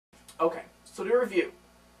Okay, so to review,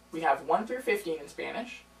 we have 1 through 15 in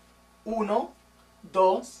Spanish. Uno,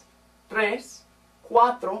 dos, tres,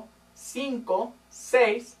 cuatro, cinco,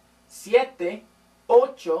 seis, siete,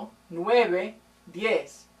 ocho, nueve, 10,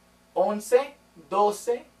 11,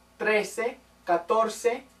 12, 13,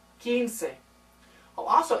 14, 15. I'll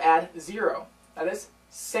also add 0. That is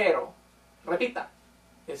cero. Repita.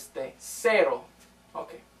 Cero.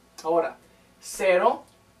 Ok. Ahora. 0,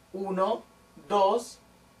 1, 2,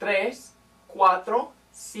 3, 4,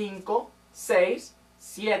 5, 6,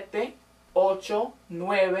 7, 8,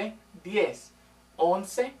 9, 10,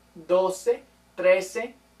 11, 12,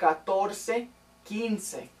 13, 14,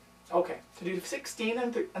 15. Okay, to do 16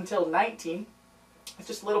 until 19, it's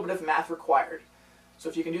just a little bit of math required. So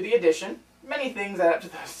if you can do the addition, many things add up to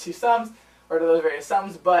those two sums, or to those various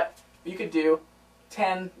sums, but you could do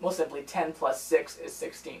 10, well simply 10 plus 6 is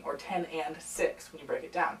 16, or 10 and 6 when you break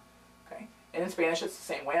it down. Okay, and in Spanish it's the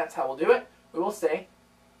same way, that's how we'll do it. We will say,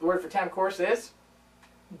 the word for 10 of course is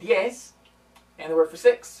diez, and the word for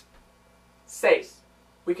 6, seis.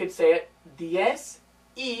 We could say it diez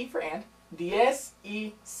y for and, diez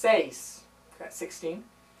y seis. Okay, 16.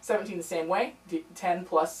 17 the same way, 10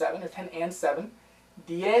 plus 7, or 10 and 7,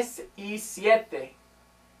 diecisiete.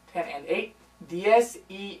 10 and 8,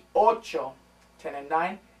 dieciocho. 10 and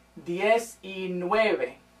 9,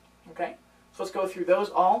 diecinueve. Okay, so let's go through those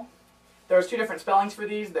all. There's two different spellings for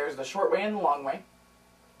these. There's the short way and the long way.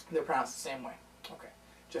 They're pronounced the same way. Okay,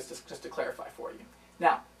 just to clarify for you.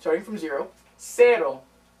 Now, starting from 0, cero,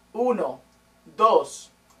 uno, dos,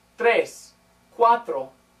 tres, cuatro,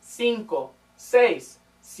 cinco, seis,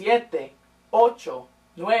 siete, ocho,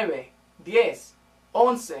 nueve, 10,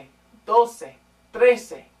 11, 12,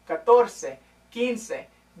 13, 14, 15,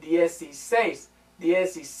 16,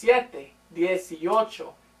 17,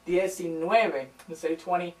 18, 19, let's say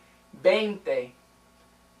 20, veinte.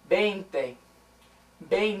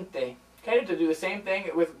 Okay, to do the same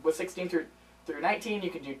thing with 16 through 19, you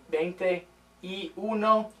can do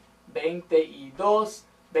veintiuno, veintidós,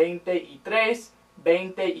 veintitrés,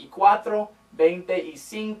 veinticuatro,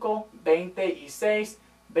 veinticinco, veintiséis,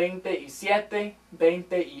 veintisiete,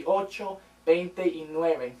 veintiocho,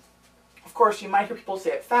 veintinueve. Of course, you might hear people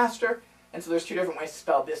say it faster, and so there's two different ways to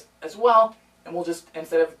spell this as well. And we'll just,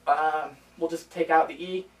 instead of, we'll just take out the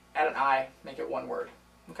E, add an I, make it one word.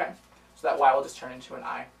 Okay? So that Y will just turn into an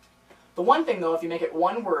I. The one thing though, if you make it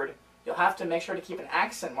one word, you'll have to make sure to keep an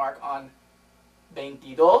accent mark on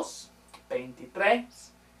veintidós,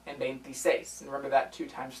 veintitrés, and veintiséis. And remember that 2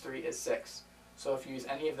 times 3 is 6. So if you use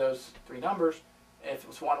any of those 3 numbers, if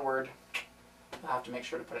it's one word, you'll have to make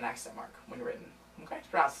sure to put an accent mark when written. Okay? It's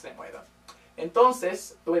pronounced the same way though.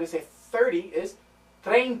 Entonces, the way to say 30 is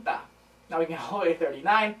treinta. Now we can go all the way to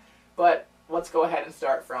 39, but let's go ahead and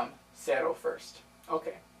start from cero first.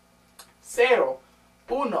 Okay. Cero,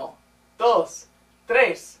 uno, dos,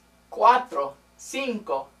 tres, cuatro,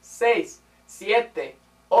 cinco, seis, siete,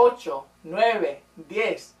 ocho, nueve,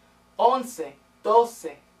 10, 11, 12,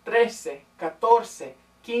 13, 14,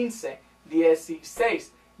 15,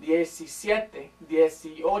 16, 17,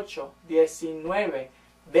 18,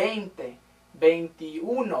 19, 20,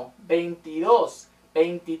 21, 22,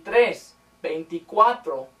 23,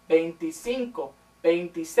 24, 25,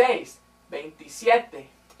 26, 27,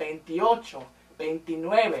 28,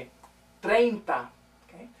 29, 30,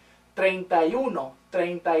 okay? 31,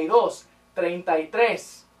 32, 33,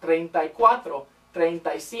 34,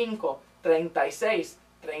 35, 36,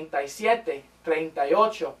 37,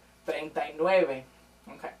 38, 39.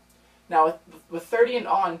 Okay. Now with 30 and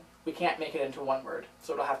on, we can't make it into one word,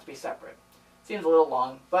 so it'll have to be separate. Seems a little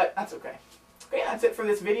long, but that's okay. Okay, that's it for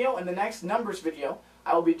this video. In the next numbers video,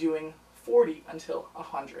 I will be doing 40 until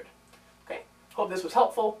 100. Okay, hope this was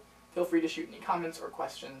helpful. Feel free to shoot any comments or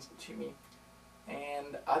questions to me.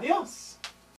 And adios!